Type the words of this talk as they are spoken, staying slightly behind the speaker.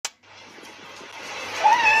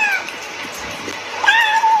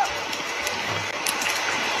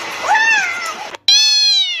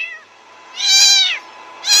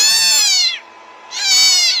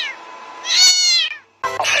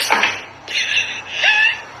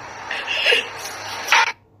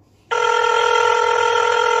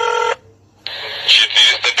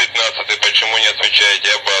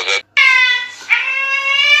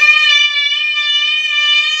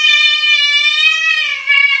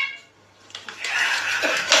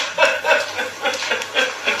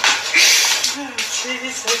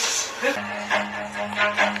If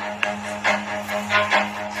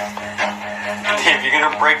you're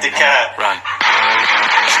gonna break the cat, run.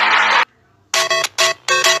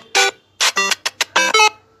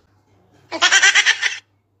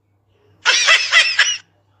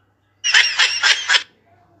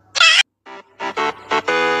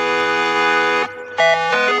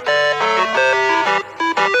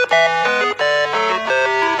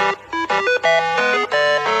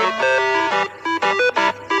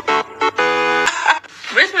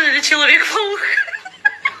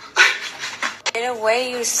 Get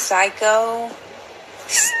away, you psycho.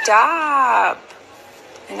 Stop.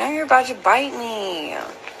 I know you're about to bite me.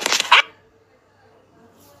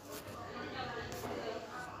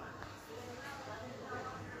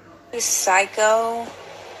 You psycho.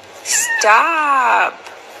 Stop.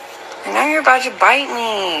 I know you're about to bite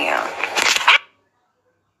me.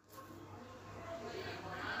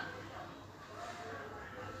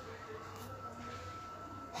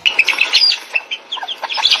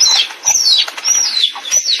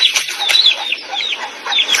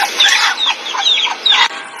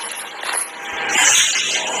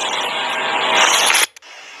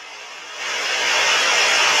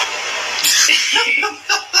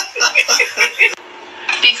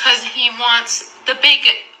 Because he wants the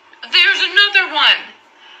bacon. There's another one.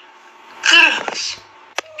 Gross.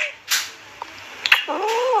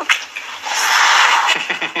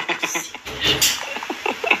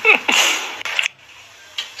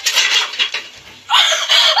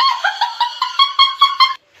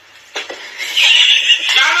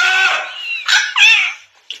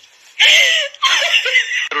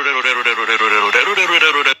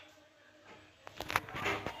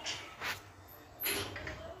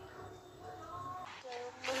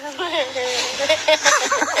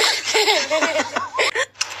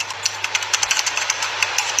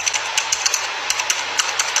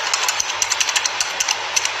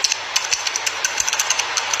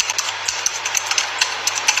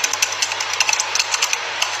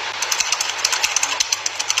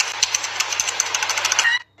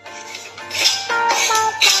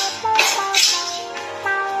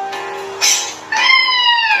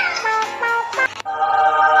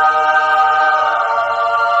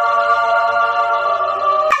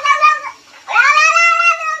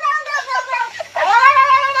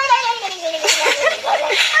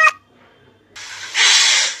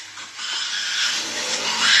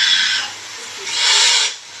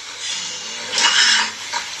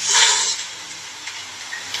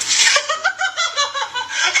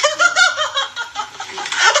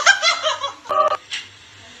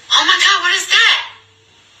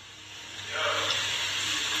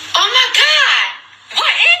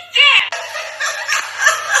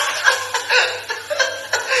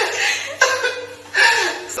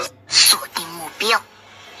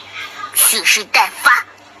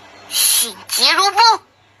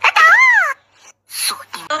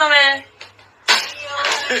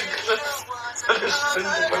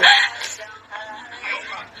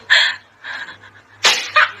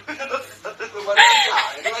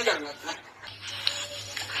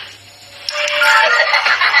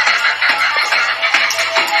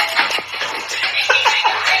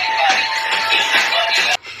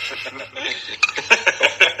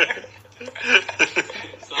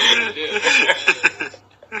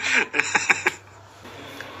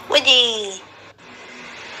 Woody.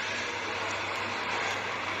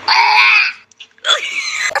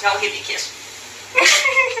 I'll give you a kiss.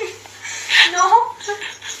 No.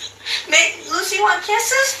 Lucy, want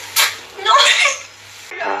kisses? No.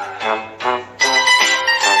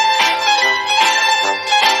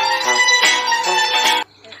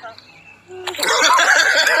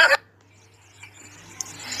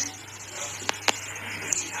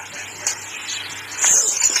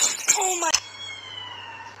 Oh my.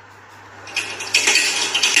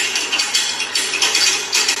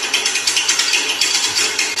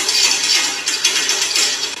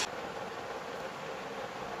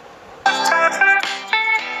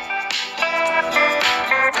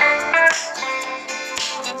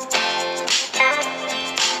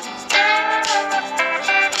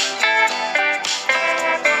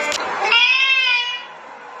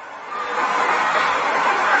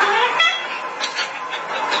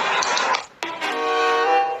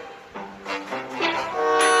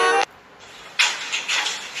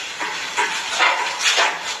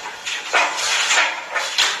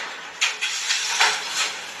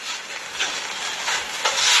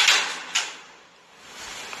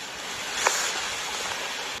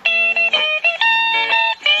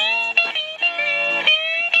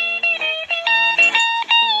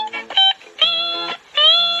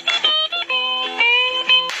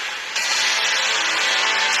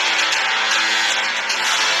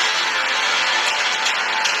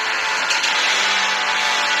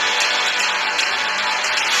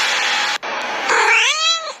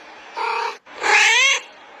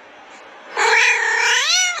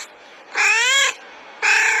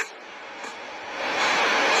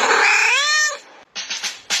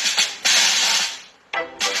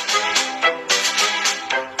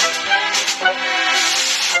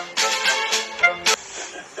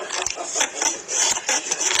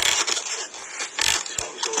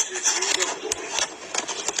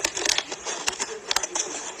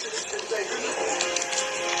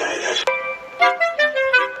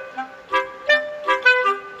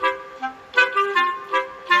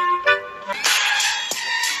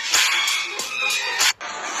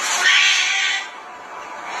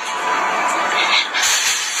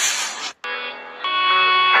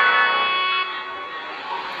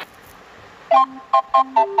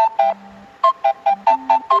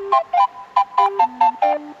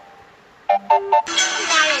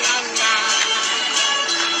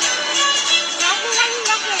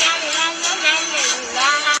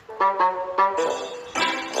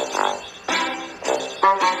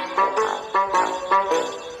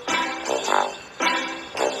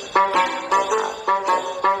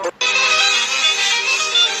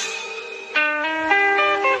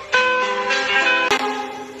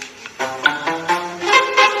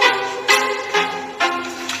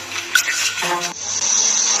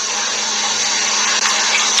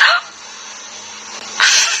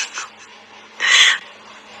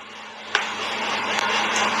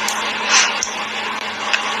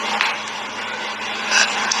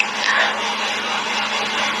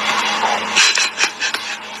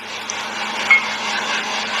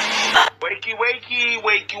 Wakey, wakey,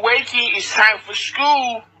 wakey, wakey, it's time for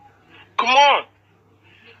school. Come on.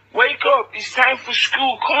 Wake up, it's time for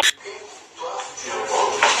school. Come on.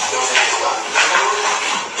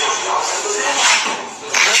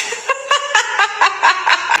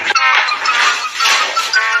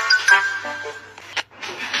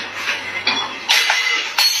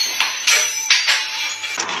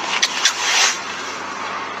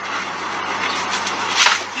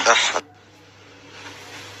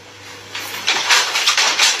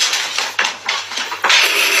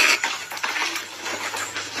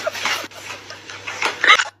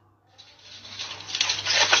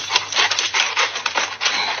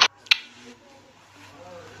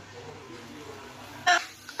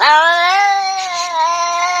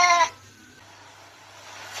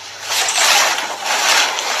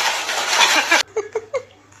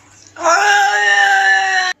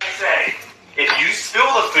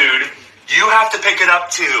 You have to pick it up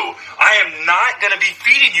too. I am not going to be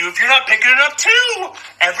feeding you if you're not picking it up too.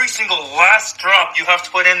 Every single last drop you have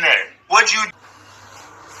to put in there. What'd you...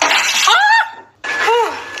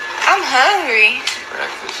 I'm hungry.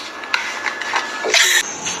 Breakfast.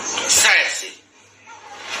 Sassy.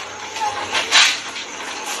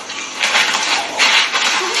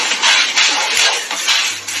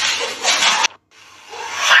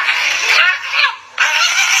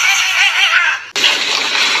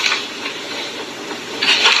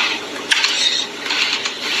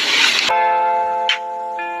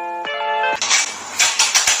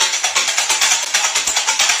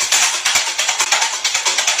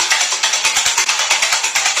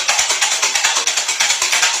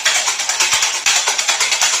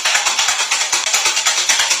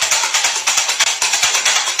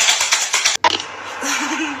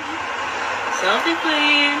 Selfie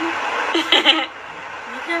queen.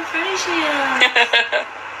 Look how pretty she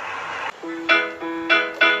is.